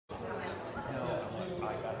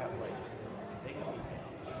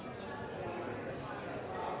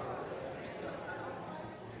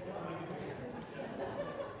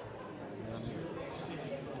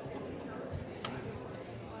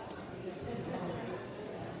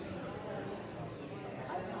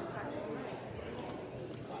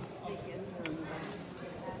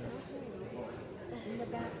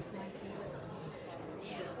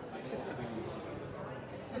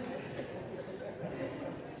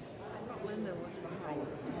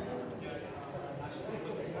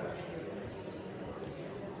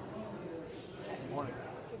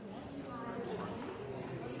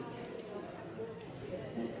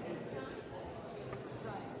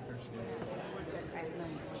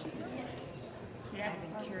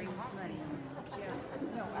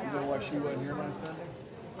She wasn't here by Sunday?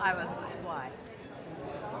 I was. Why?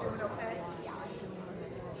 Doing okay?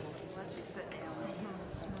 Let you sit down.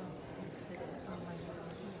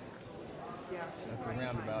 Yeah. At the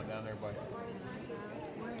roundabout down there by.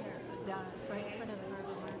 Down right in front of the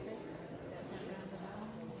Harbor Market. That roundabout.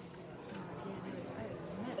 Oh, dear, I was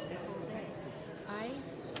a mess the whole day.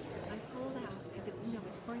 I pulled out because it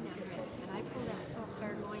was pouring down rain, and I pulled out so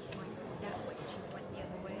paranoid going that way. She went the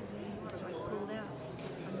other way, so I pulled out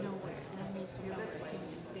from nowhere, and I mean from nowhere came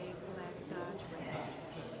this big black Dodge Ram.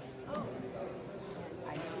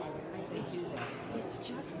 It's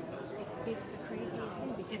just it's the craziest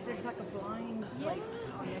thing because There's like a blind place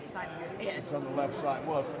on this side of your head. It's on the left side.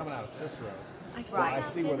 Well, it's coming out of Cicero. So Right. I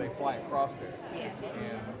see where they fly across there. Yes.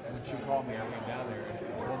 And when she called me, I went down there, and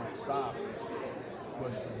the one that stopped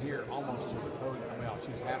was from here almost to the podium. Well,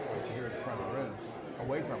 she was halfway to here at the front of the room,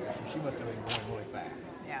 away from us, so she must have been going really fast.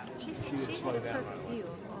 Yeah. She didn't slow had a down. perfect view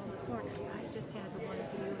of all the corners. I just had the one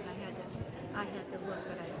view, and I had to look,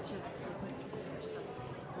 but I just didn't see her. So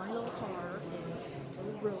my little car is a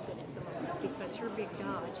little broken at the moment because her big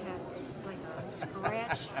Dodge had like a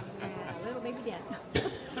scratch and a little baby dent.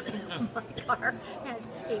 My car has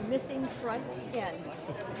a missing front end.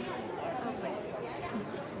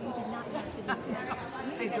 You did not have to do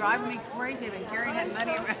this. They drive me crazy. I've been carrying that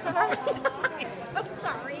money around. Sorry. I'm so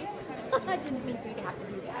sorry. I didn't mean for you to have to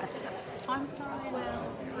do that. I'm sorry. Well,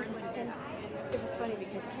 it was funny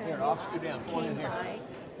because Here, Karen I'll scoot down. Pull in came here. by.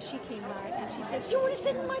 She came by and she said, "Do you want to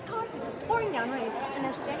sit in my car?" Because it's pouring down rain, and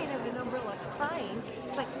I'm standing there with an umbrella crying.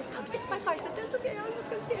 It's like, "Come sit in my car." I said, "That's okay. I'm just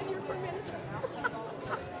going to stand here for a minute."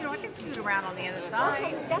 I can scoot around on the other side.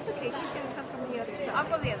 Okay, that's okay. She's going to come from the other side. I'll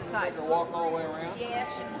go the other side. Make her walk all the way around? Yeah,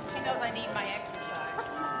 she knows I need my exercise.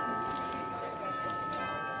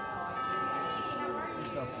 It's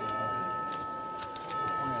okay.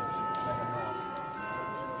 Come in. Take them off.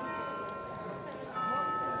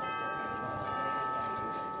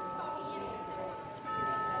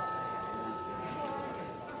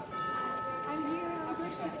 I'm here. I'm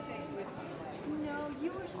good. No,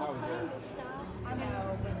 you were so kind to stop. I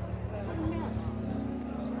know, but What a mess.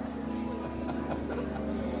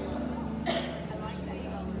 I like that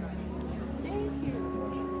color. Thank you.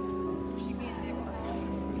 Was she being dick about it?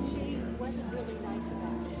 She wasn't really nice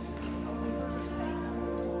about it. Oh, you heard her say,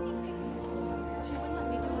 She wouldn't let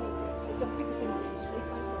me do anything. She said, "Don't pick up anything. Stay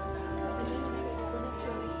right there." And then when I went up to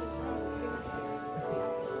her and I said, "I'm very, very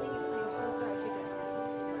sorry. Please, I am so sorry." She goes,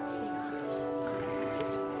 "Thank you."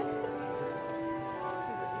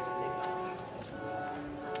 She was did they find you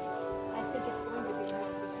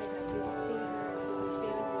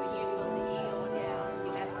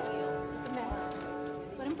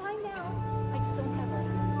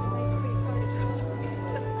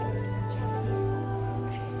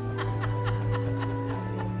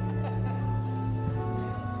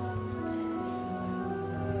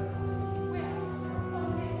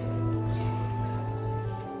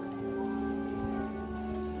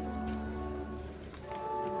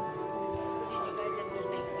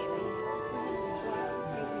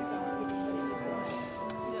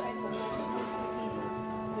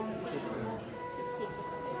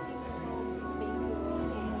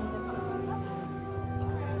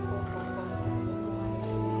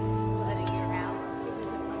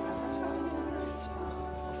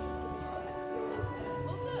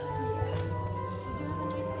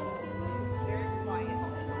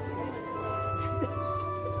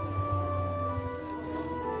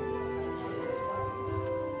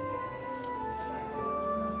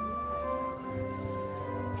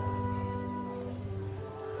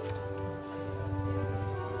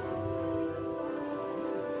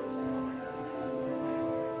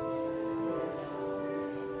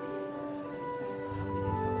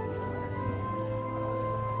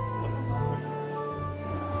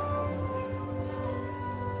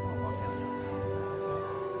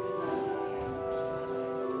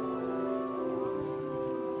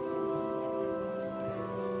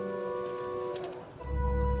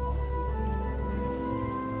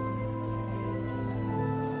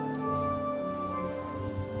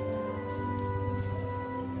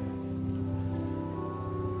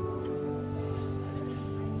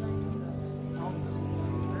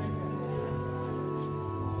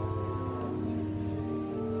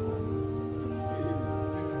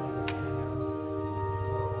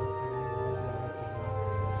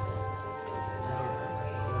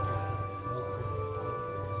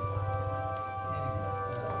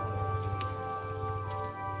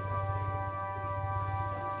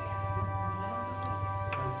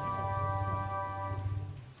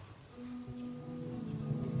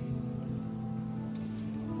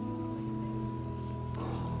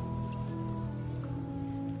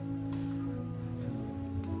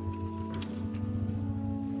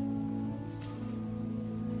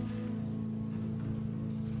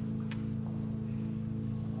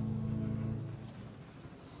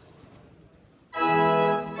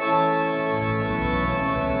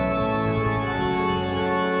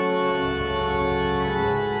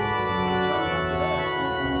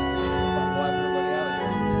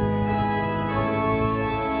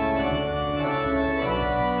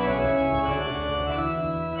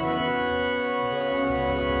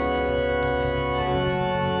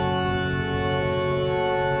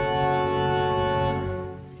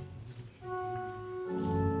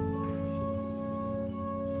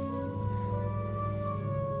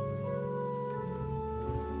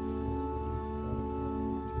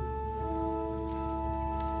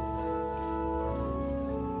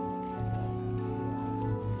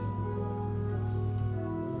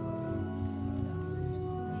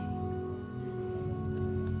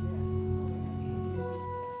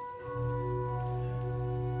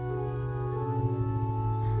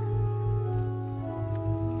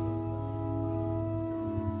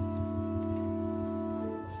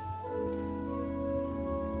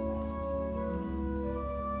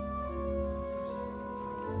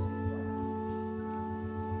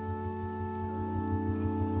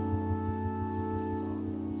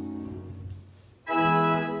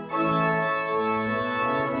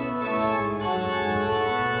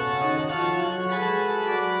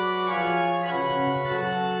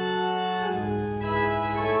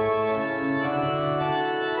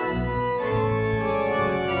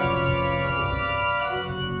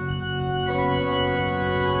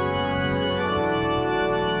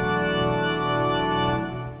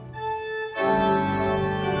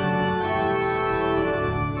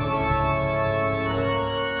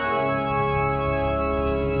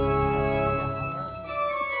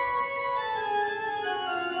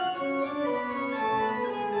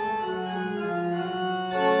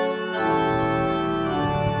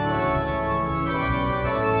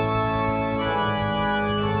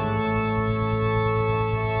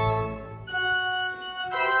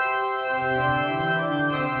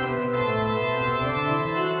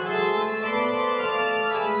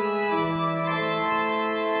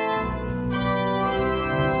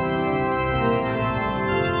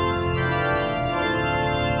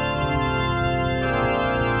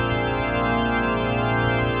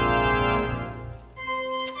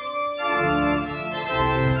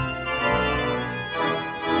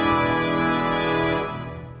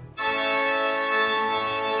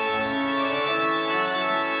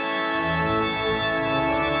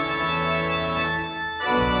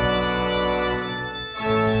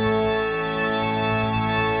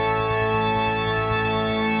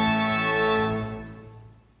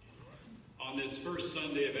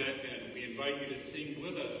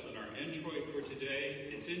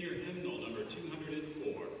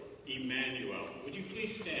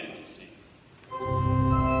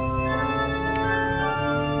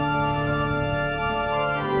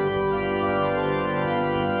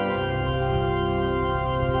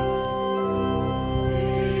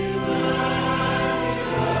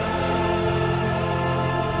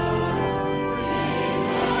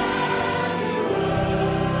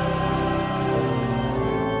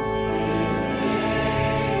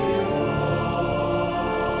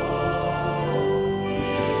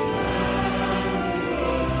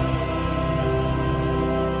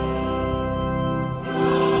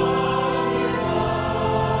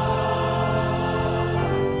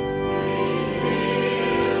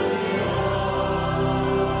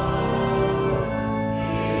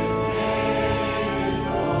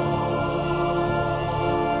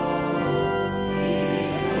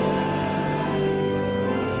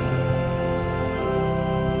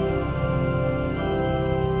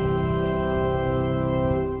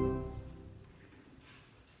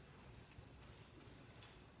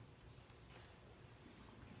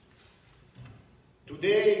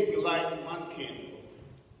Today we light one candle.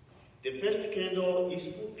 The first candle is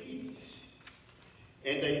for peace.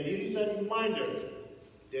 And it is a reminder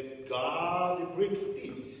that God brings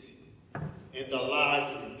peace and the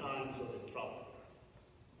light in times of trouble.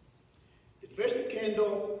 The first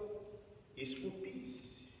candle is for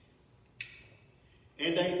peace.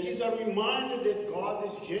 And it is a reminder that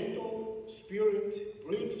God's gentle spirit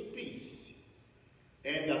brings peace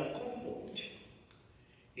and a comfort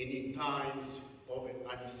in times of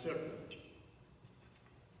uncertainty.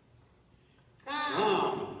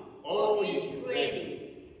 Come, all is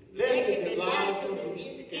ready. Let the light of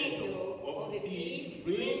this candle of peace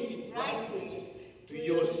bring brightness to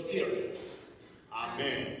your spirits.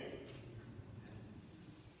 Amen.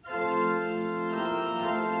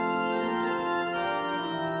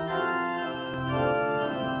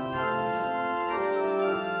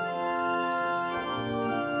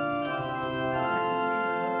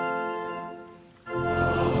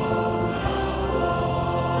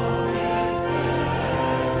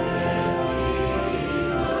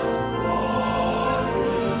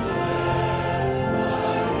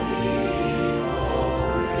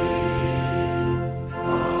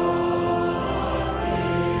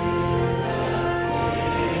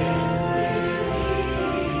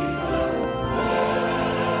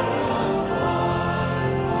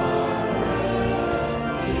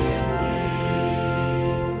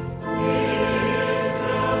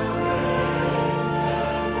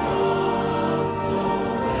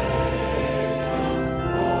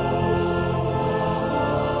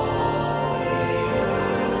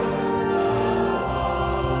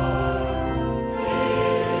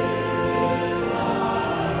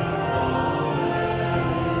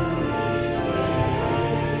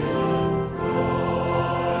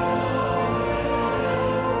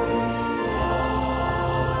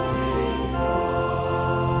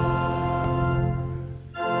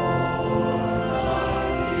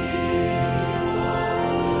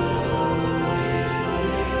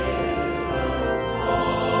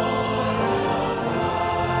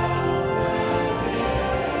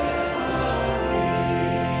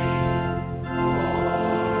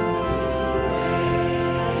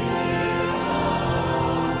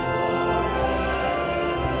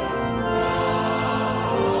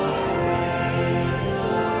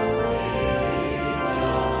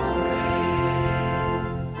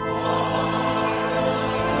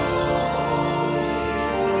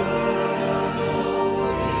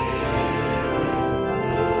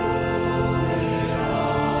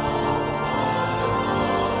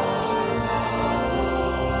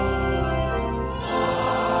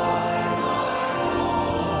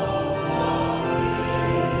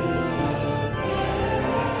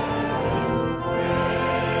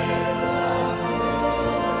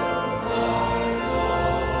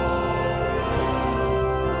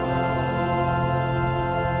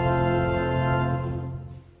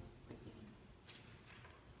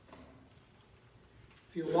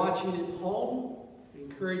 If you're watching at home, I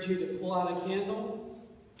encourage you to pull out a candle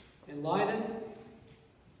and light it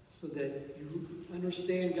so that you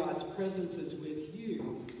understand God's presence is with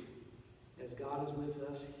you as God is with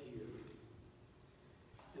us here.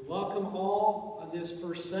 And welcome all on this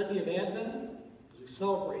first Sunday of Advent as we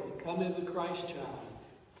celebrate the coming of the Christ child.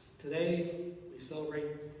 Today we celebrate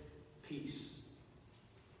peace.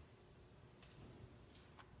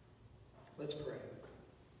 Let's pray.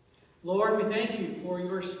 Lord, we thank you for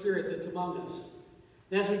your Spirit that's among us.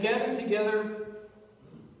 And as we gather together,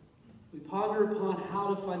 we ponder upon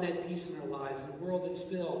how to find that peace in our lives in a world that's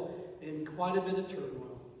still in quite a bit of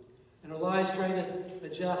turmoil. And our lives trying to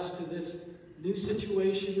adjust to this new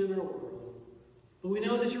situation in our world. But we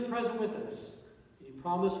know that you're present with us. You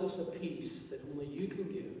promise us a peace that only you can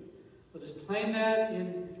give. Let us claim that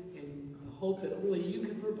in the hope that only you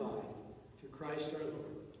can provide through Christ our Lord.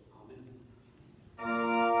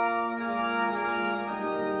 Amen.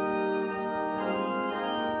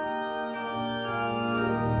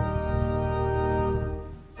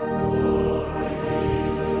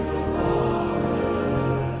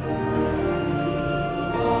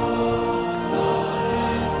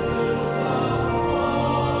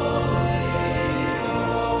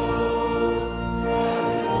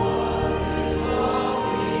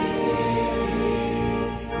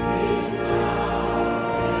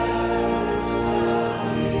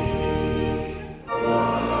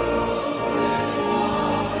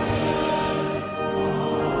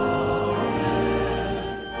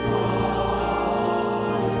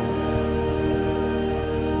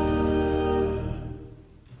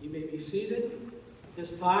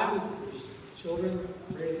 This time, if there's children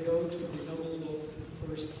ready to go to the Noblesville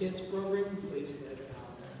First Kids program, please head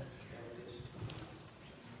out at this time.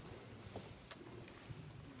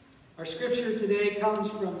 Our scripture today comes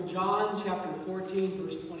from John chapter 14,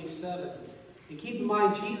 verse 27. And keep in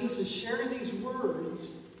mind, Jesus is sharing these words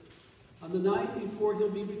on the night before he'll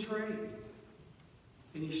be betrayed.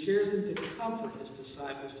 And he shares them to comfort his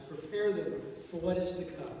disciples, to prepare them for what is to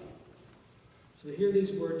come. So hear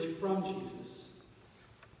these words from Jesus.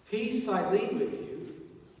 Peace I leave with you.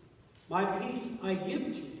 My peace I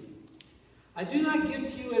give to you. I do not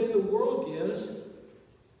give to you as the world gives.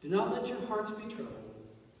 Do not let your hearts be troubled.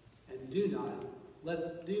 And do not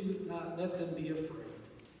let them be afraid.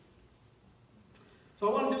 So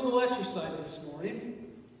I want to do a little exercise this morning.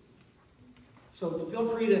 So feel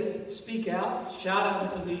free to speak out, shout out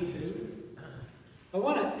if you need to. I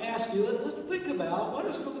want to ask you, let's think about what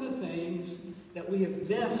are some of the things that we have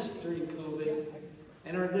missed during COVID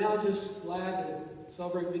and are now just glad to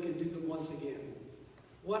celebrate we can do them once again.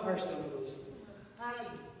 What are some of those things?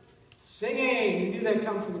 Singing. You knew that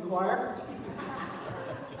come from the choir.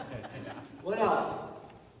 What else?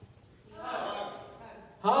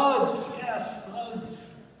 Hugs. Yes,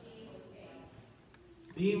 hugs.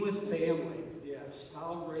 Being with family. Yes,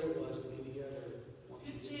 how great it was to be together once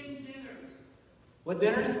again. Pitch-in dinners. What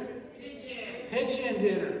dinners? Pitch-in. Pitch-in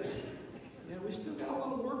dinners. Yeah, we still got a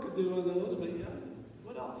little work to do on those, but yeah.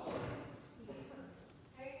 What else?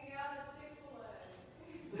 Hanging out at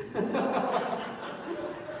Chick-fil-A.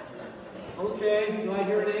 Okay, do I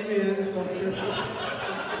hear an amen? So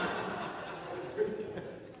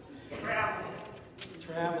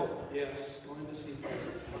Travel, yes. Going to see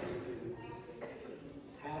places once again.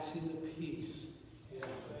 Passing the peace. Yeah.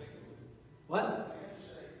 What?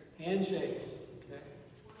 Handshakes. Okay.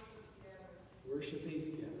 Worshiping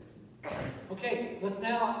together. Okay, let's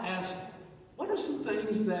now ask, what are some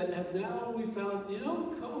things that have now we found,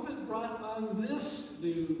 COVID brought on this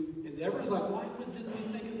new endeavor? It's like, why didn't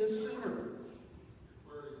we think of this sooner?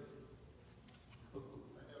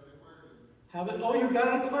 Have it? Oh, you've got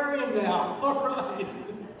an aquarium now. All right.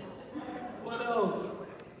 What else?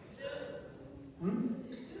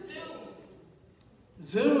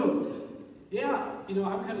 Zoom. Yeah,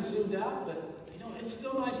 I'm kind of zoomed out, but it's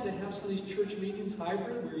still nice to have some of these church meetings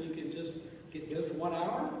hybrid where you can just get together for 1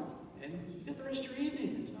 hour and you get the rest of your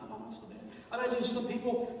evening. It's not always so bad. I imagine some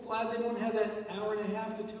people glad they don't have that hour and a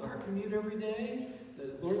half to 2 hour commute every day.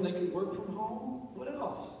 That Lord, they can work from home. What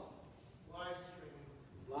else?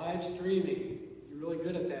 Live streaming. You're really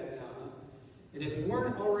good at that now, huh? And if you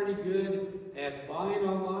weren't already good at buying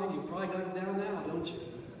online, you've probably got it down now, don't you?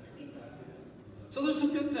 So there's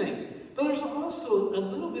some good things. But there's also a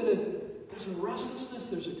little bit of, there's a restlessness,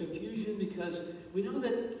 there's a confusion, because we know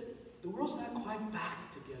that the world's not quite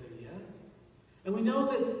back together yet. And we know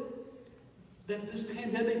that this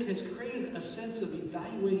pandemic has created a sense of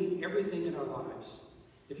evaluating everything in our lives.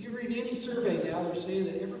 If you read any survey now, they're saying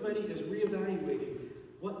that everybody is reevaluating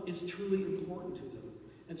what is truly important to them.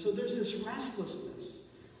 And so there's this restlessness.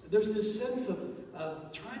 There's this sense of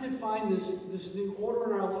trying to find this new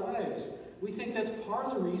order in our lives. We think that's part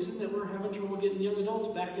of the reason that we're having trouble getting young adults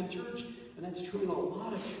back in church, and that's true in a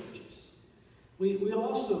lot of churches. We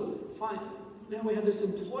also find, now we have this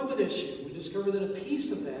employment issue. We discover that a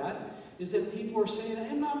piece of that is that people are saying,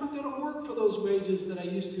 I'm not going to work for those wages that I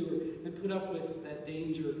used to, and put up with that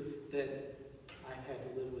danger that I've had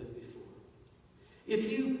to live with before. If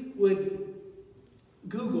you would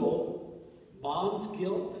Google Mom's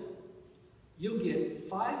Guilt, you'll get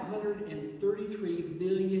 533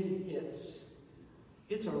 million hits.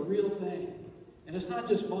 It's a real thing. And it's not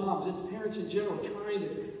just moms, it's parents in general trying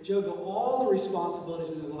to juggle all the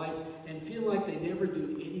responsibilities in their life and feel like they never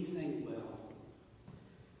do anything well.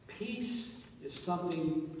 Peace is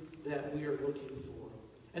something that we are looking for.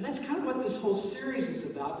 And that's kind of what this whole series is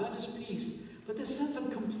about, not just peace, but this sense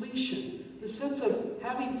of completion, the sense of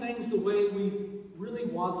having things the way we really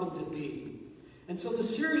want them to be. And so the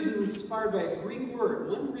series is inspired by a Greek word,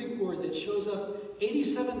 one Greek word that shows up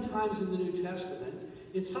 87 times in the New Testament.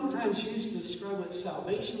 It's sometimes used to describe what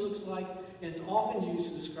salvation looks like, and it's often used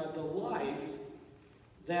to describe the life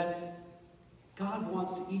that God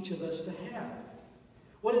wants each of us to have.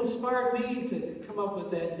 What inspired me to come up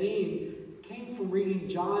with that name came from reading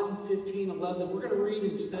John 15:11. We're going to read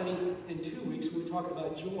and study in 2 weeks when we talk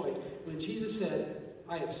about joy. When Jesus said,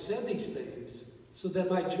 I have said these things so that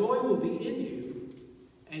my joy will be in you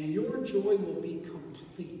and your joy will be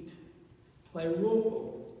complete. Pleroo.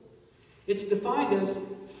 It's defined as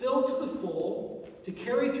fill to the full, to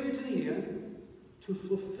carry through to the end, to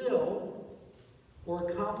fulfill or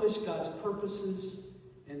accomplish God's purposes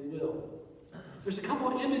and will. There's a couple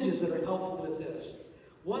of images that are helpful with this.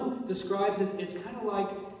 One describes it, it's kind of like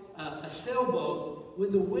a sailboat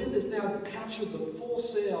when the wind has now captured the full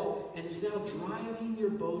sail and is now driving your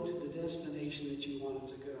boat to the destination that you want it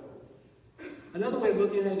to go. Another way of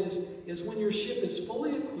looking at it is when your ship is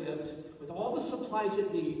fully equipped with all the supplies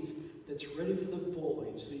it needs, that's ready for the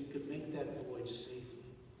voyage, so you can make that voyage safely.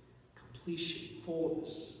 Completion,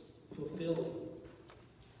 fullness, fulfilling.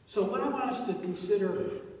 So what I want us to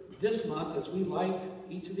consider this month as we light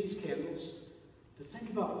each of these candles, to think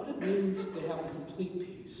about what it means to have complete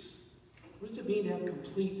peace. What does it mean to have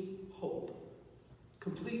complete hope,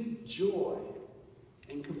 complete joy,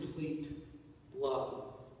 and complete love?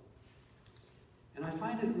 And I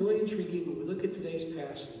find it really intriguing when we look at today's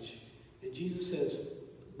passage, and Jesus says,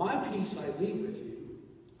 "My peace I leave with you,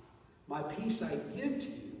 my peace I give to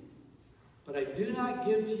you, but I do not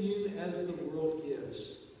give to you as the world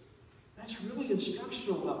gives." That's really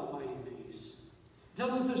instructional about finding peace. It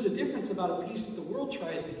tells us there's a difference about a peace that the world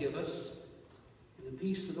tries to give us and the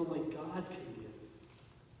peace that only God can give.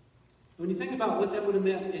 When you think about what that would have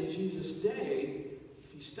meant in Jesus' day,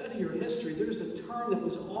 if you study your history, there's a term that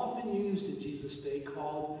was often used in Jesus' day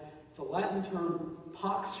called, it's a Latin term,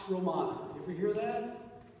 Pax Romana. You ever hear that?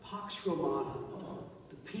 Pax Romana,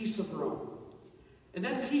 the peace of Rome. And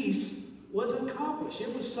that peace was accomplished.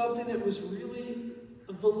 It was something that was really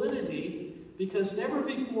a validity, because never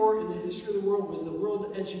before in the history of the world was the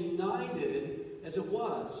world as united as it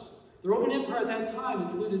was. The Roman Empire at that time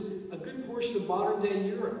included a good portion of modern-day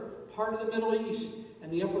Europe, part of the Middle East,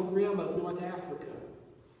 and the upper rim of North Africa.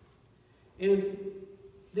 And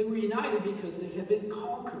they were united because they had been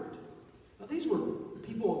conquered. Now, these were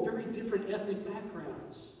people of very different ethnic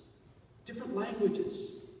backgrounds, different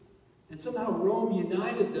languages. And somehow Rome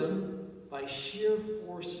united them by sheer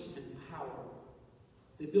force and power.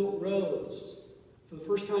 They built roads. For the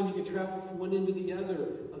first time, you could travel from one end to the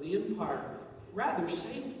other of the empire rather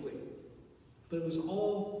safely. But it was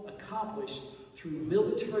all accomplished through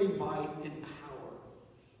military might and power.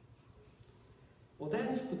 Well,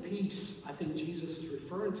 that's the peace I think Jesus is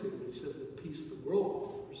referring to when he says the peace the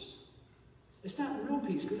world offers. It's not real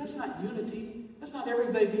peace, because that's not unity. That's not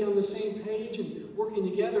everybody being on the same page and working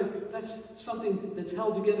together. That's something that's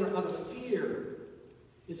held together out of fear.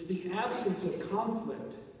 It's the absence of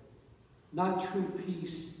conflict, not true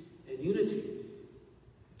peace and unity.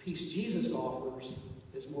 The peace Jesus offers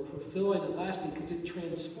is more fulfilling and lasting because it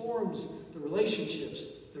transforms the relationships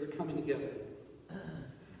that are coming together.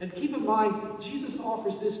 And keep in mind, Jesus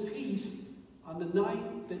offers this peace on the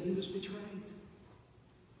night that he was betrayed.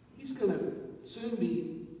 He's going to soon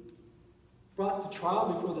be brought to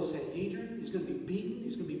trial before the Sanhedrin. He's going to be beaten.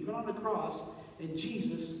 He's going to be put on a cross. And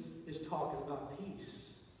Jesus is talking about peace.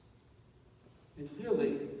 And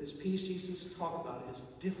clearly, this peace Jesus is talking about is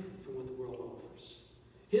different from what the world offers.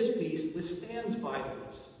 His peace withstands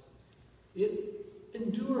violence. It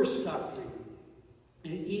endures suffering.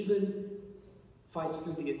 And it even fights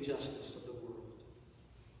through the injustice of the world.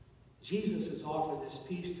 Jesus is offering this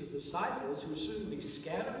peace to disciples who are soon to be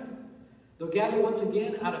scattered. They'll gather once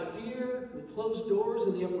again out of fear with closed doors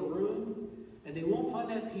in the upper room, and they won't find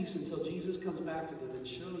that peace until Jesus comes back to them and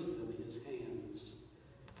shows them his hands,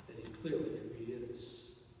 that he's clearly who he is.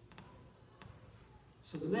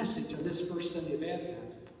 So the message on this first Sunday of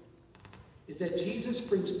Advent is that Jesus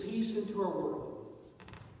brings peace into our world.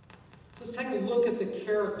 Let's take a look at the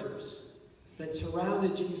characters that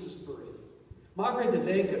surrounded Jesus' birth. Margaret de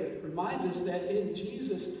Vega reminds us that in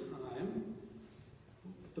Jesus' time,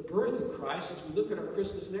 the birth of Christ, as we look at our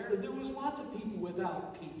Christmas narrative, there was lots of people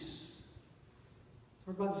without peace.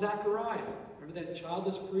 Talk about Zechariah. Remember that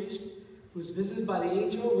childless priest who was visited by the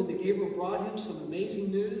angel when the Gabriel brought him some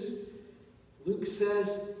amazing news? Luke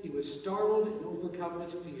says he was startled and overcome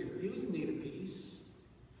with fear. He was in need of peace.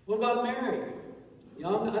 What about Mary?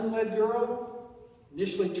 Young, unwed girl,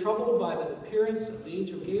 initially troubled by the appearance of the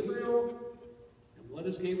angel Gabriel. And what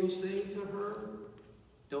does Gabriel say to her?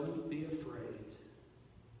 Don't be afraid.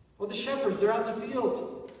 Or the shepherds, they're out in the fields.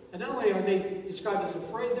 And not only are they described as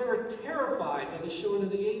afraid, they're terrified by the showing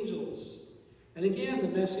of the angels. And again, the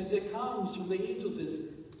message that comes from the angels is,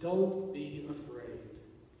 don't be afraid.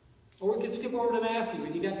 Or we can skip over to Matthew,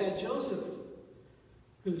 and you got that Joseph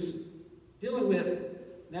who's dealing with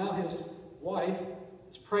now his wife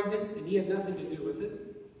is pregnant, and he had nothing to do with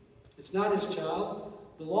it. It's not his child.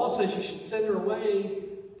 The law says you should send her away,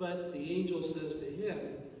 but the angel says to him,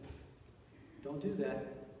 don't do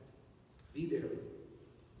that. Be there.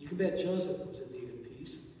 You can bet Joseph was in need of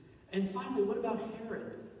peace. And finally, what about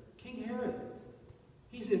Herod? King Herod.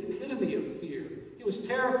 He's the epitome of fear. He was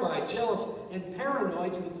terrified, jealous, and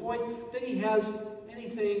paranoid to the point that he has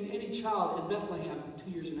any child in Bethlehem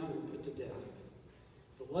 2 years and under put to death.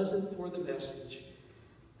 If it wasn't for the message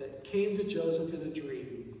that came to Joseph in a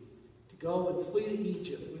dream to go and flee to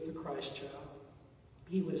Egypt with the Christ child,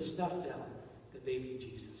 he would have snuffed out the baby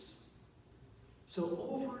Jesus. So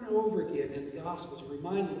over and over again in the Gospels, we're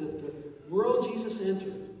reminded that the world Jesus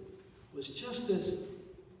entered was just as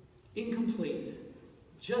incomplete,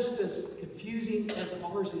 just as confusing as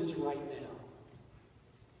ours is right now.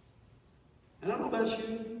 And I don't know about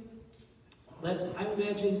you, but I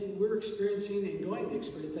imagine we're experiencing and going to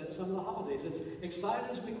experience that some of the holidays. As excited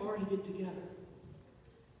as we are to get together,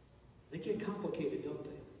 they get complicated, don't they?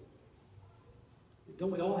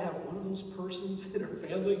 Don't we all have one of those persons in our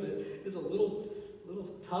family that is a little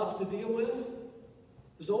tough to deal with?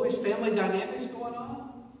 There's always family dynamics going on.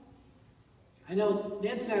 I know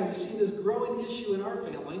Nancy and I have seen this growing issue in our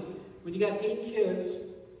family. When you got 8 kids,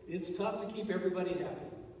 it's tough to keep everybody happy.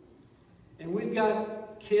 And we've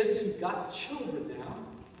got kids who've got children now.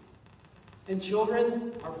 And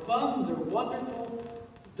children are fun, they're wonderful,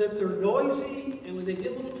 that they're noisy, and when they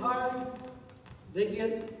get a little tired, they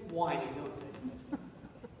get whiny, don't they?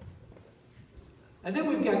 And then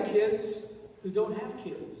we've got kids who don't have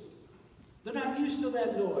kids. They're not used to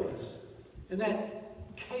that noise and that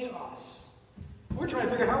chaos. We're trying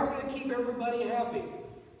to figure out how we're going to keep everybody happy.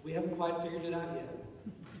 We haven't quite figured it out yet.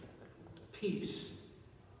 Peace,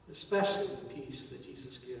 especially the peace that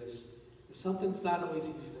Jesus gives, is something that's not always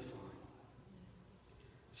easy to find.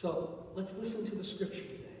 So let's listen to the scripture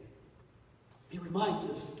today. It reminds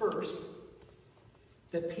us first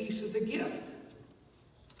that peace is a gift.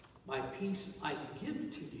 My peace I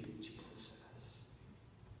give to you, Jesus says.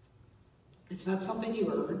 It's not something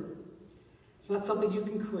you earn. It's not something you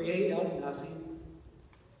can create out of nothing.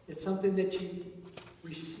 It's something that you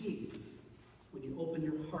receive when you open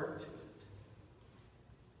your heart to it.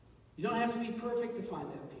 You don't have to be perfect to find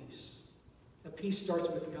that peace. That peace starts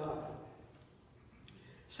with God.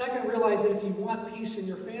 Second, realize that if you want peace in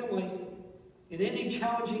your family, in any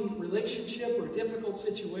challenging relationship or difficult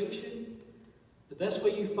situation, the best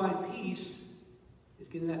way you find peace is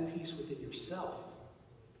getting that peace within yourself.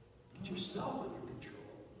 Get yourself under control.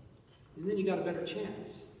 And then you got a better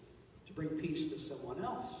chance to bring peace to someone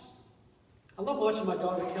else. I love watching my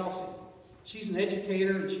daughter Kelsey. She's an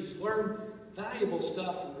educator and she's learned valuable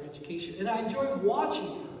stuff from her education. And I enjoy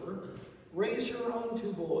watching her raise her own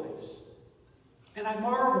 2 boys. And I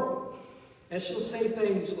marvel as she'll say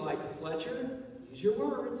things like, Fletcher, use your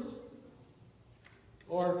words.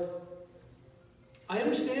 Or, I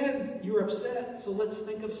understand you're upset, so let's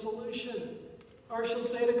think of a solution. Or she'll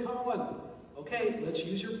say to Cohen, okay, let's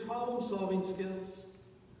use your problem-solving skills.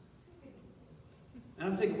 And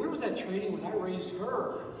I'm thinking, where was that training when I raised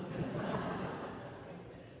her?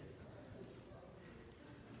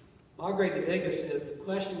 Margaret de Vega says, the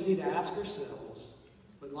question we need to ask ourselves,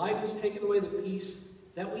 when life has taken away the peace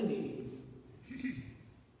that we need,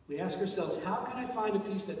 we ask ourselves, how can I find a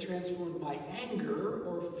peace that transforms my anger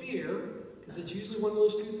or fear, because it's usually one of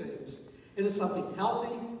those 2 things, into something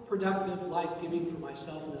healthy, productive, life-giving for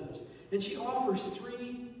myself and others. And she offers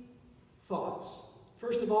 3 thoughts.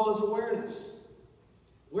 First of all is awareness.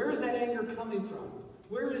 Where is that anger coming from?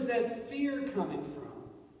 Where is that fear coming from?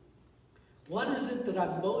 What is it that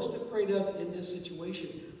I'm most afraid of in this situation?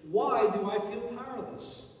 Why do I feel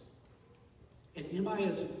powerless? And am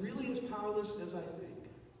I really as powerless as I think?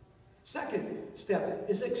 Second step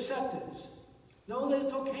is acceptance. Know that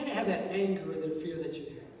it's okay to have that anger and that fear that you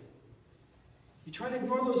have. You try to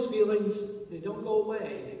ignore those feelings, they don't go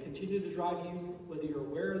away. They continue to drive you whether you're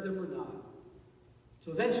aware of them or not.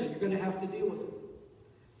 So eventually you're going to have to deal with it.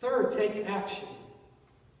 Third, take action.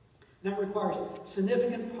 And that requires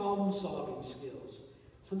significant problem-solving skills.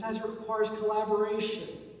 Sometimes it requires collaboration.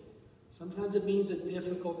 Sometimes it means a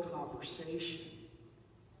difficult conversation.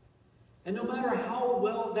 And no matter how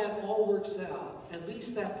well that all works out, at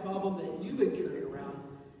least that problem that you've been carrying around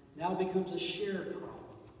now becomes a shared problem.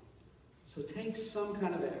 So take some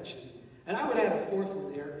kind of action. And I would add a 4th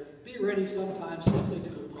one there. Be ready sometimes simply to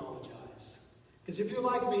apologize. Because if you're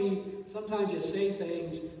like me, sometimes you say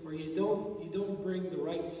things or you don't bring the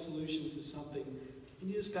right solution to something, and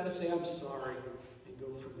you just got to say, I'm sorry, and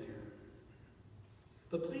go from there.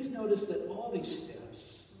 But please notice that all these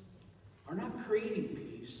steps are not creating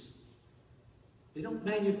peace. They don't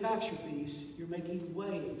manufacture peace. You're making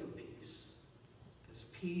way for peace. Because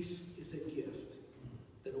peace is a gift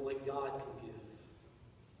that only God can give.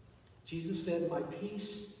 Jesus said, my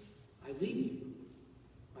peace I leave you.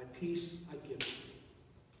 My peace I give you.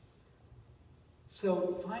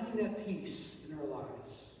 So finding that peace in our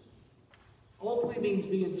lives ultimately means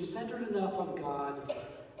being centered enough on God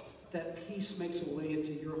that peace makes a way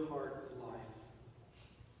into your heart and life.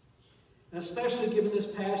 And especially given this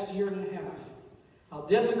past year and a half, how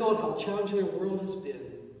difficult, how challenging our world has been,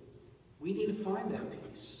 we need to find that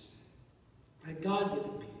peace, that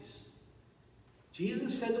God-given peace.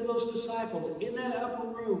 Jesus said to those disciples in that upper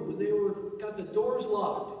room when they got the doors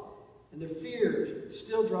locked and their fear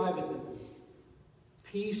still driving them,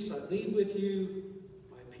 peace I leave with you,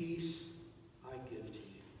 my peace I give to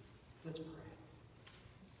you. Let's pray.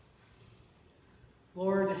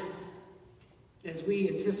 Lord, as we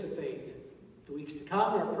anticipate the weeks to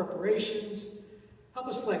come, our preparations, help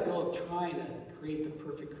us let go of trying to create the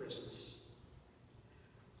perfect Christmas.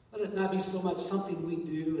 Let it not be so much something we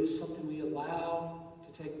do as something we allow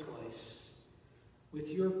to take place with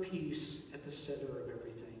your peace at the center of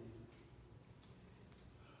everything.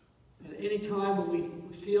 At any time when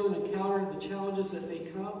we feel and encounter the challenges that may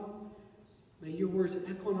come, may your words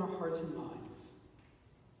echo in our hearts and minds.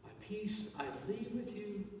 My peace I leave with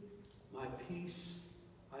you, my peace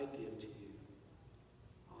I give to you.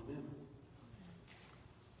 Amen.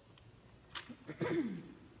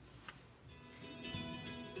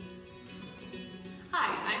 Hi,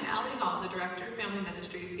 I'm Allie Hall, the Director of Family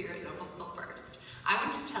Ministries here at Noblesville First. I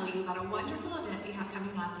wanted to tell you about a wonderful event we have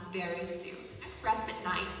coming up very soon. Next Respite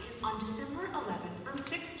Night is on December 11th from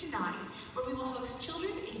 6 to 9, where we will host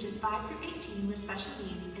children ages 5 through 18 with special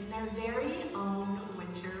needs in their very own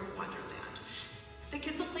winter wonderland. The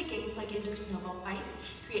kids will play games like indoor snowball fights,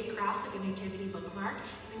 create crafts like a nativity bookmark,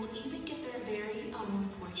 and they will even get their very own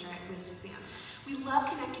portrait with Santa. We love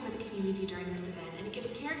connecting with the community during this event, and it gives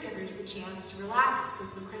caregivers the chance to relax, go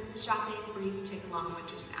for Christmas shopping, or even take a long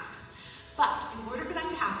winter's nap. But in order for that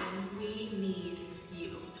to happen, we need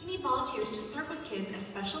you. We need volunteers to serve with kids as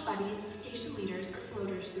special buddies, station leaders, or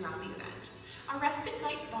floaters throughout the event. Our Respite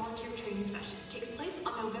Night volunteer training session takes place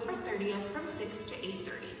on November 30th from 6 to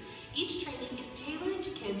 8:30. Each training is tailored to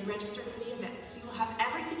kids registered for the event, so you will have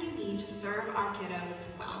everything you need to serve our kiddos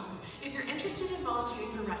well. If you're interested in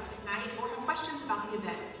volunteering for Respite Night or have questions about the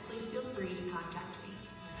event, please feel free to contact me.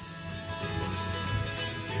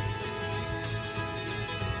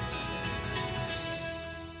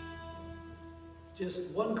 Just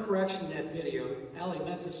one correction in that video. Allie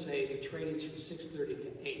meant to say the training's from 6:30 to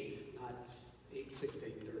 8, not 6 to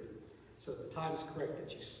 8:30. So the time is correct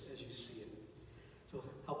as you see it. So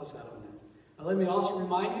help us out on that. Now let me also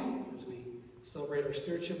remind you, as we celebrate our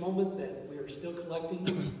stewardship moment, that we are still collecting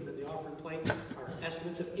within the offering plate our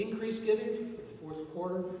estimates of increased giving for the fourth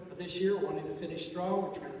quarter of this year. We're wanting to finish strong.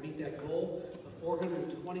 We're trying to meet that goal of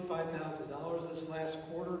 $425,000 this last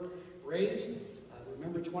quarter raised.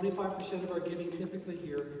 Remember, 25% of our giving typically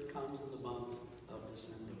here comes in the month of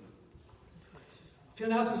December. A few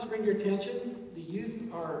announcements to bring your attention. The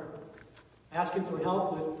youth are asking for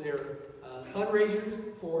help with their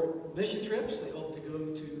fundraisers for mission trips. They hope to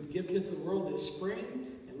go to Give Kids the World this spring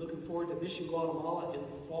and looking forward to Mission Guatemala in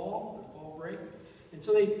the fall break. And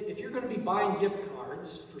so if you're going to be buying gift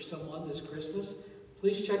cards for someone this Christmas,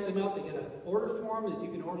 please check them out. They get an order form, and you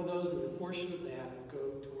can order those, and a portion of that will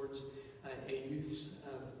go towards a youth's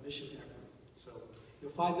mission effort. So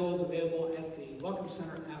you'll find those available at the Welcome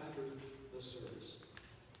Center after the service.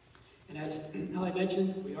 And as I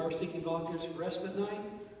mentioned, we are seeking volunteers for Respite Night,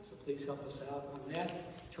 so please help us out on that.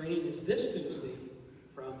 Training is this Tuesday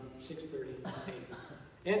from 6:30 to 8.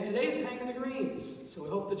 And today is Hang in the Greens, so we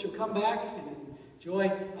hope that you'll come back and enjoy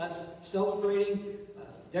us celebrating,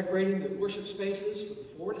 decorating the worship spaces from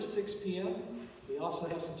 4 to 6 p.m. We also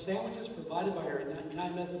have some sandwiches provided by our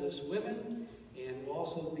United Methodist women, and we'll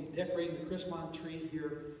also be decorating the Christmas tree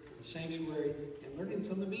here in the sanctuary and learning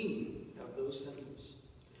some of the meaning of those symbols.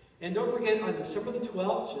 And don't forget, on December the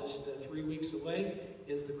 12th, just 3 weeks away,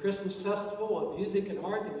 is the Christmas Festival of Music and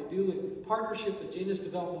Art that we do in partnership with Janus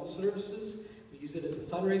Developmental Services. We use it as a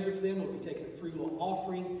fundraiser for them. We'll be taking a free will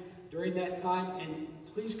offering during that time. And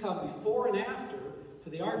please come before and after for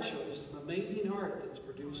the art show. There's some amazing art that's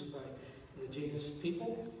produced by the Janus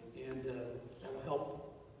people, and that will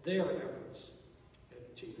help their efforts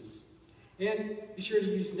at Janus. And be sure to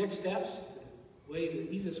use Next Steps,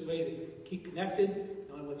 the easiest way to keep connected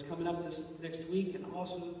on what's coming up this next week, and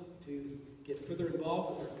also to get further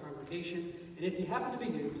involved with our congregation. And if you happen to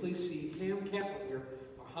be new, please see Pam Kaplan here,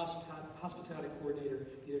 our hospitality coordinator.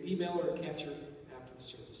 Either email her or catch her after the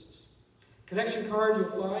services. Connection card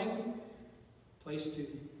you'll find, place to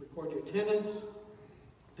record your attendance,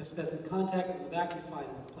 best method of contact. On the back you'll find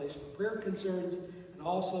a place for prayer concerns, and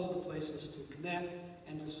also the places to connect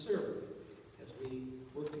and to serve as we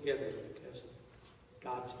work together as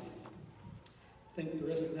God's family. I think the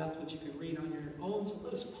rest of the announcements you can read on your own, so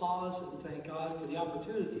let us pause and thank God for the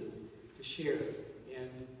opportunity to share in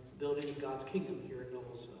the building of God's kingdom here in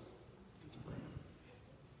Noblesville. Let's pray.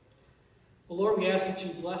 Well, Lord, we ask that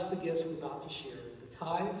you bless the gifts we're about to share, that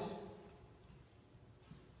tithes,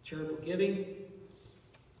 charitable giving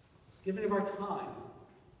of our time.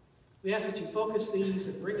 We ask that you focus these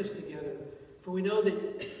and bring us together, for we know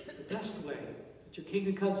that the best way that your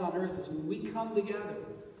kingdom comes on earth is when we come together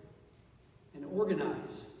and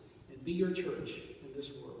organize and be your church in this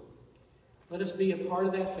world. Let us be a part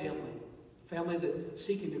of that family that's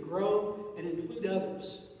seeking to grow and include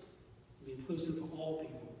others, and be inclusive of all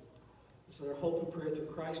people. This is our hope and prayer through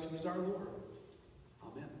Christ, who is our Lord.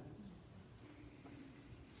 Amen.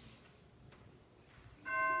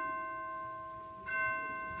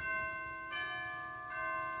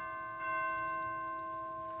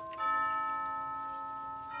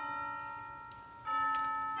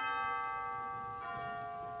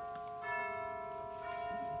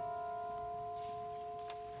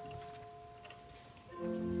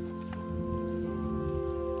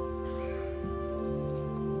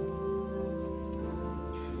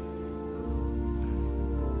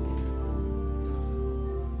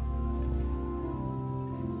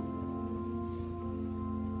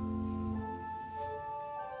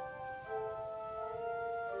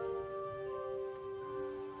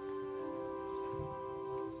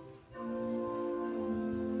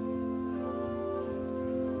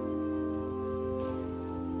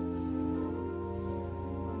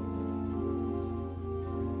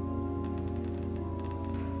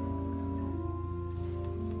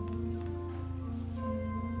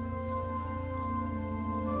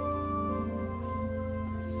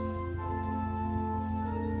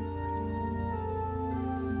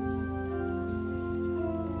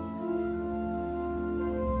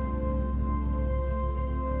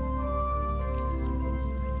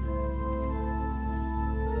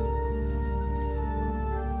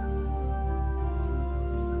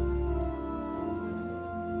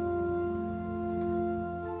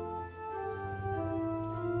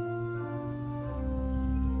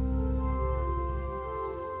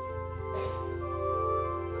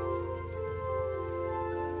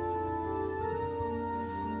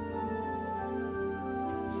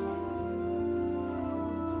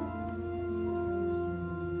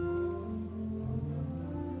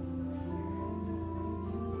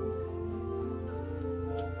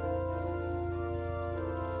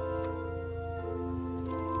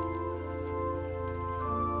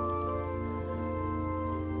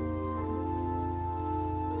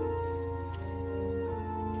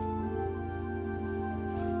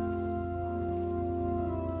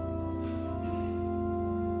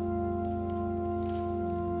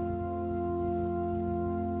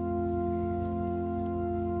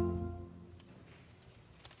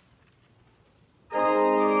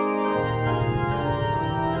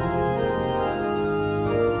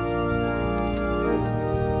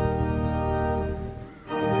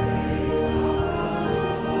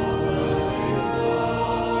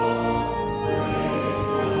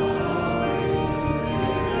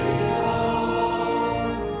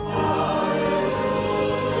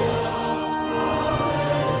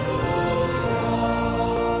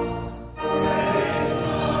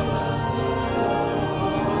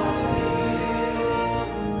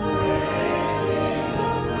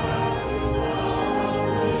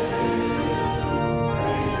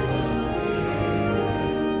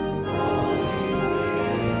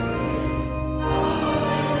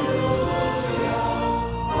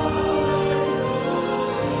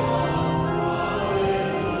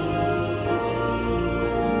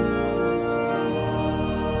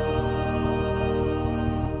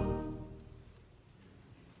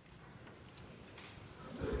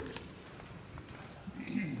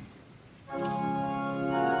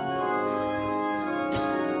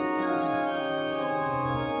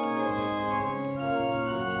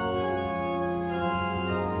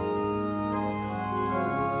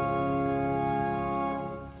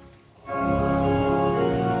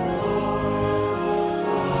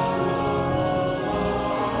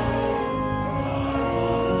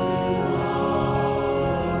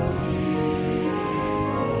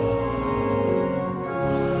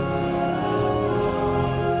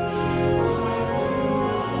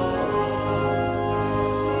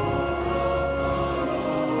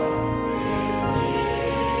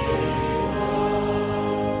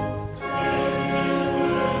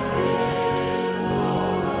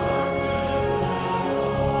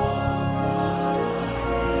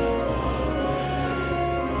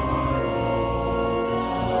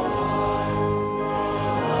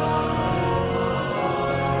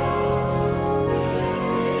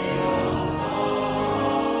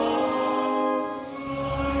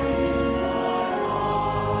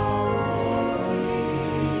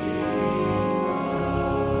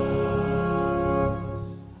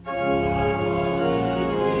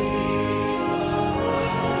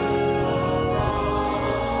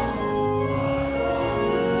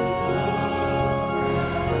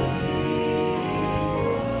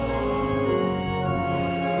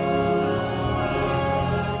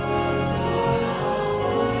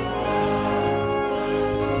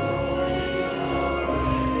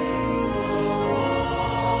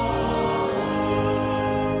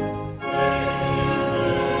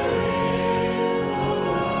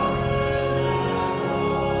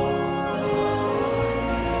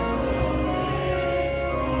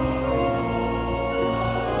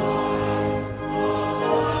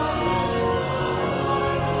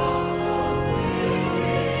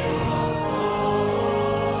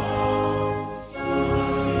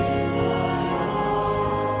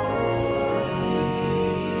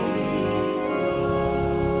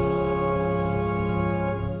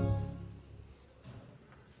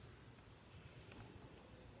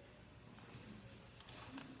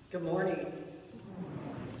 Good morning,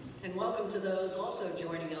 and welcome to those also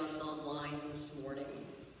joining us online this morning.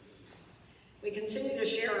 We continue to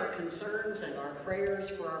share our concerns and our prayers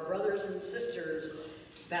for our brothers and sisters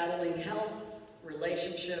battling health,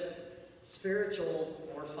 relationship, spiritual,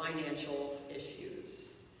 or financial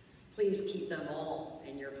issues. Please keep them all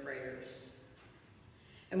in your prayers.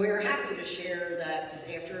 And we are happy to share that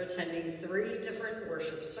after attending 3 different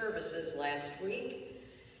worship services last week,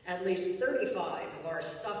 at least 35 of our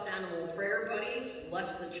stuffed animal prayer buddies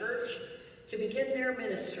left the church to begin their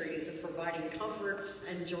ministries of providing comfort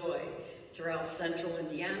and joy throughout central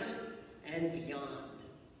Indiana and beyond.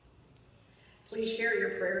 Please share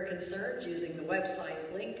your prayer concerns using the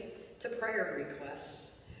website link to prayer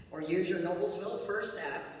requests, or use your Noblesville First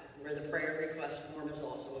app where the prayer request form is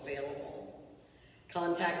also available.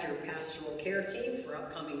 Contact your pastoral care team for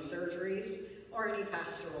upcoming surgeries or any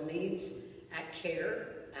pastoral needs at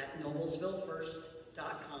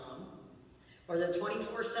care@noblesvillefirst.com, or the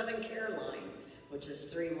 24/7 care line, which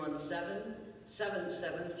is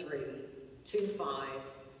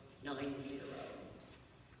 317-773-2590.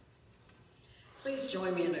 Please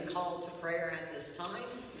join me in a call to prayer at this time.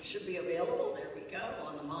 It should be available, there we go,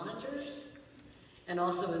 on the monitors, and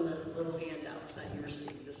also in the little handouts that you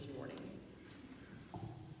received this morning.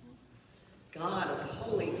 God of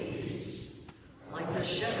holy peace, like the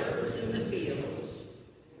shepherds in the fields,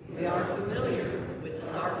 we are familiar with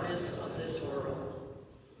the darkness of this world.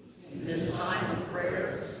 In this time of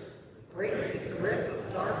prayer, break the grip of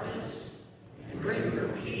darkness and bring your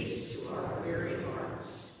peace to our weary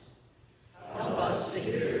hearts. Help us to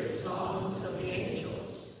hear the songs of the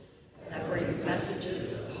angels that bring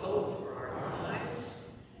messages of hope for our lives,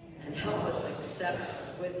 and help us accept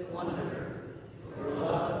with wonder your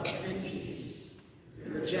love and peace,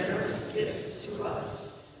 your generous gifts to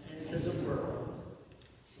us and to the world.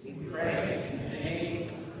 We pray in the name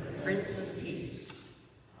of the Prince of Peace.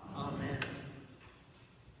 Amen.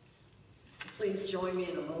 Please join me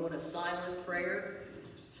in a moment of silent prayer,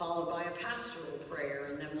 followed by a pastoral prayer,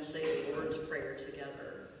 and then we'll say the Lord's Prayer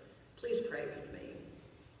together. Please pray with me.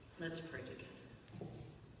 Let's pray together.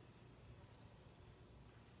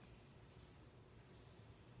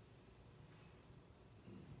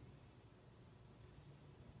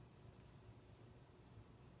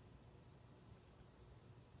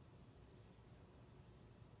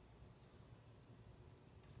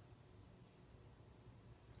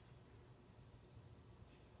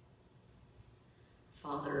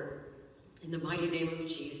 Father, in the mighty name of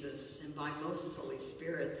Jesus and by most Holy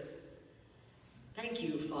Spirit, thank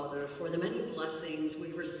you, Father, for the many blessings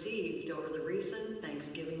we received over the recent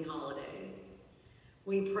Thanksgiving holiday.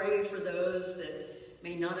 We pray for those that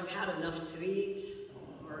may not have had enough to eat,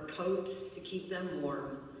 or a coat to keep them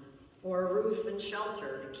warm, or a roof and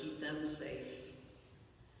shelter to keep them safe.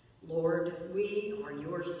 Lord, we are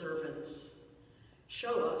your servants.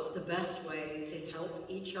 Show us the best way to help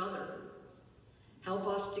each other. Help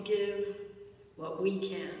us to give what we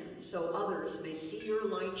can so others may see your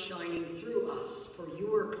light shining through us for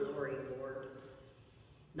your glory, Lord.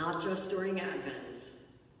 Not just during Advent,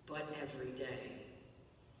 but every day.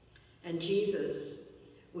 And Jesus,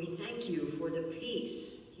 we thank you for the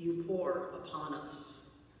peace you pour upon us.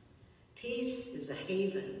 Peace is a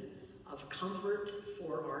haven of comfort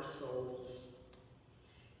for our souls.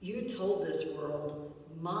 You told this world,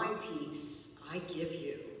 my peace I give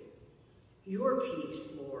you. Your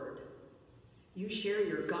peace, Lord. You share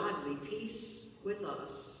your godly peace with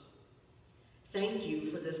us. Thank you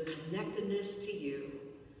for this connectedness to you,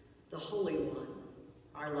 the Holy One,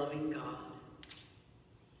 our loving God.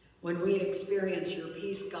 When we experience your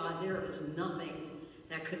peace, God, there is nothing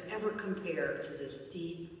that could ever compare to this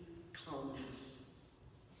deep calmness,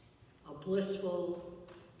 a blissful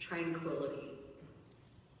tranquility,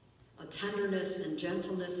 a tenderness and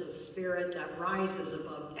gentleness of spirit that rises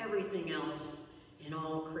above everything else in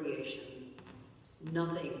all creation.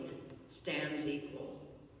 Nothing stands equal.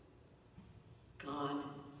 God,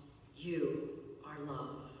 you are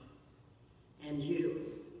love, and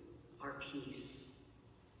you are peace.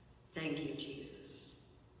 Thank you, Jesus.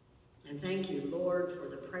 And thank you, Lord, for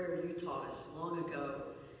the prayer you taught us long ago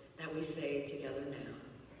that we say together now.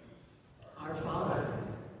 Our Father,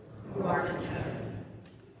 who art in heaven,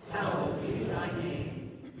 hallowed be thy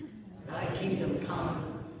name. Thy kingdom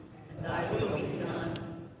come, and thy will be done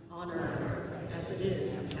on earth as it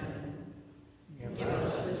is in heaven. Give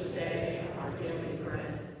us this day our daily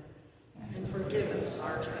bread, and forgive us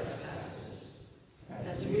our trespasses,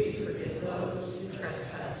 as we forgive those who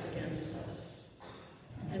trespass against us.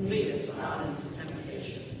 And lead us not into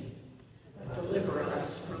temptation, but deliver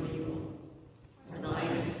us from evil. For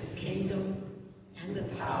thine is the kingdom, and the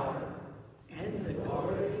power,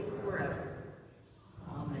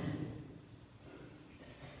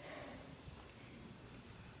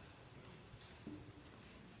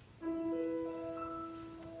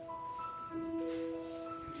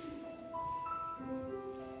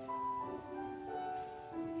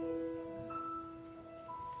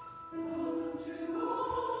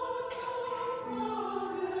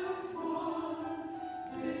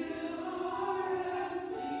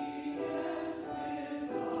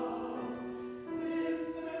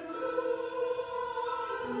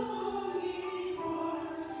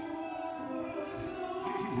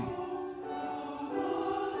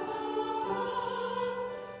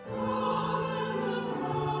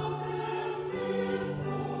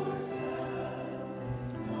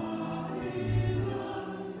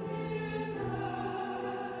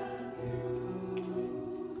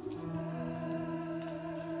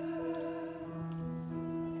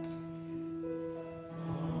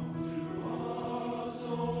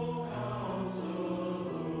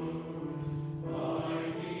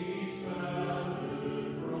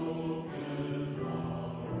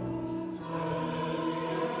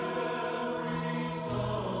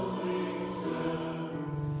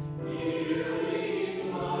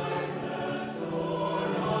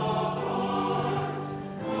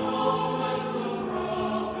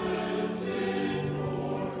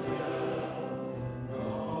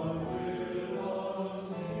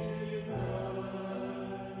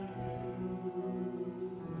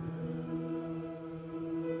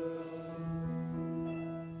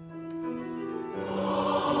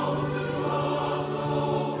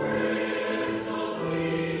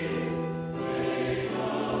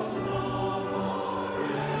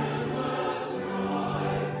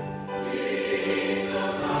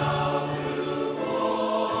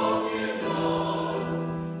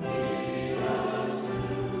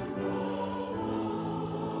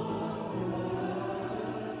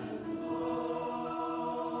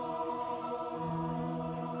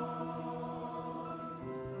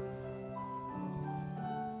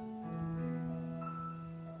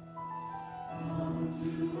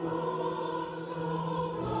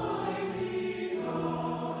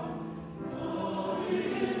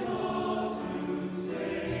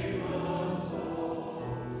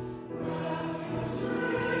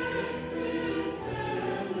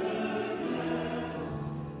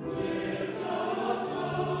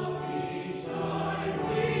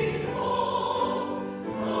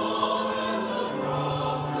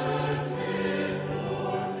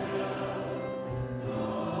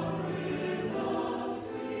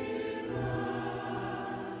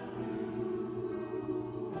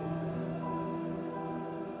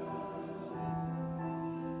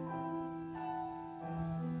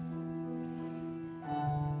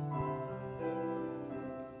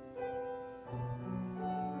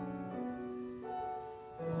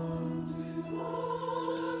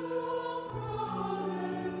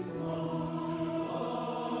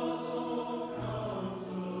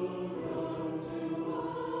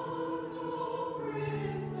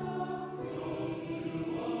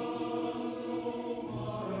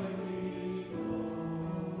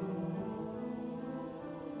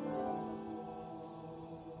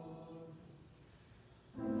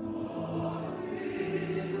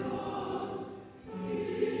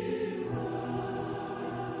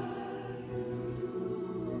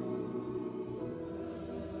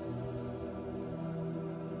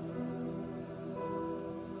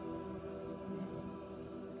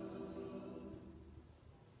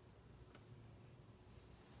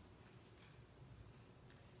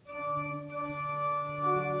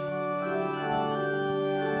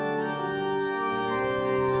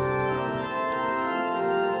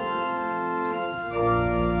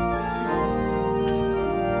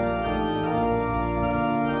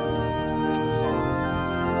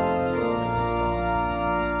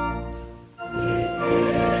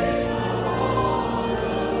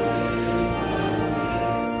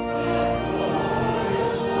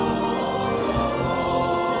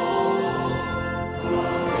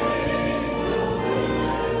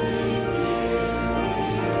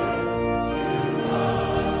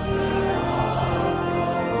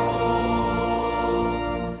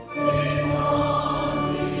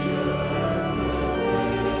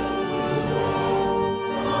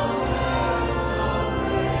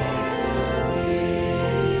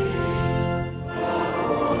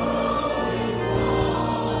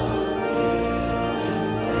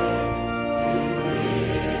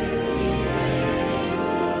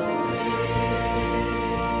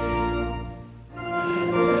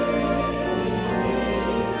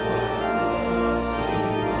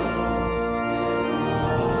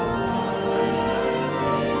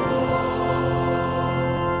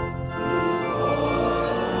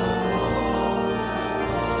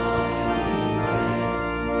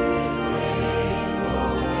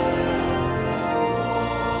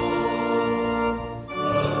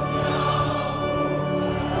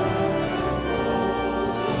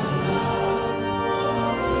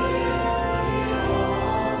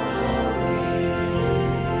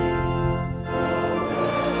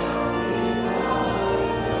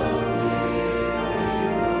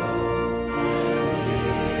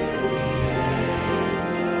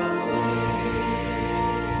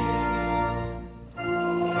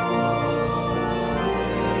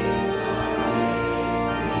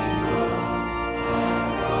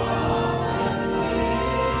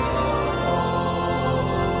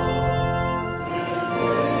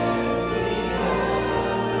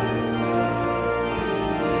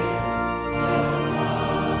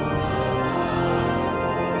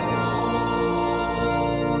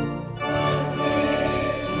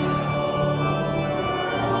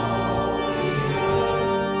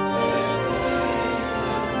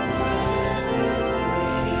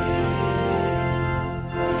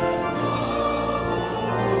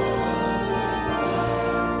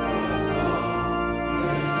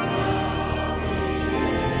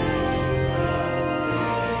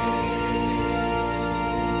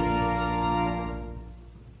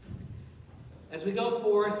 we go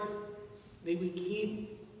forth, may we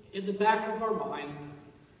keep in the back of our mind,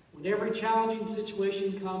 when every challenging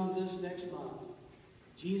situation comes this next month,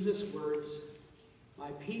 Jesus' words,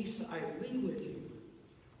 "My peace I leave with you,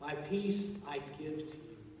 my peace I give to you."